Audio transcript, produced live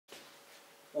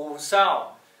Wu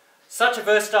Sau. Such a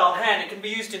versatile hand. It can be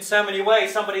used in so many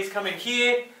ways. Somebody's coming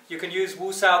here, you can use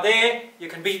Wu Sau there. You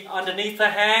can be underneath the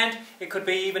hand. It could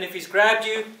be even if he's grabbed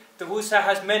you. The Wu Sau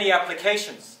has many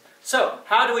applications. So,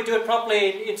 how do we do it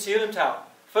properly in Siu Lim Tao?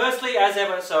 Firstly, as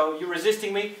ever, so you're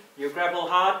resisting me, you grab a little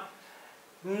hard.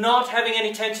 Not having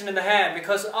any tension in the hand,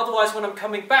 because otherwise when I'm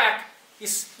coming back, you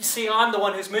see I'm the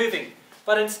one who's moving.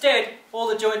 But instead, all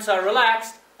the joints are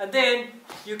relaxed, and then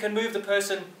you can move the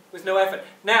person with no effort.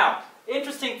 Now,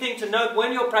 interesting thing to note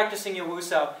when you're practicing your Wu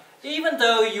Sau, even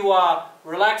though you are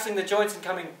relaxing the joints and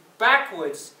coming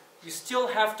backwards, you still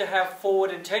have to have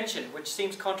forward intention, which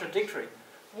seems contradictory.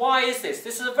 Why is this?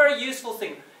 This is a very useful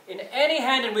thing. In any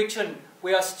hand in Wing Chun,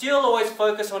 we are still always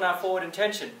focused on our forward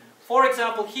intention. For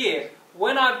example here,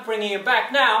 when I'm bringing him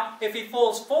back now, if he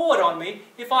falls forward on me,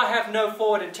 if I have no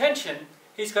forward intention,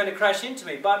 he's going to crash into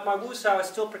me. But my Wu Sau is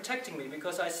still protecting me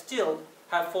because I still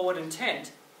have forward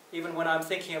intent, even when I'm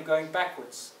thinking of going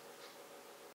backwards.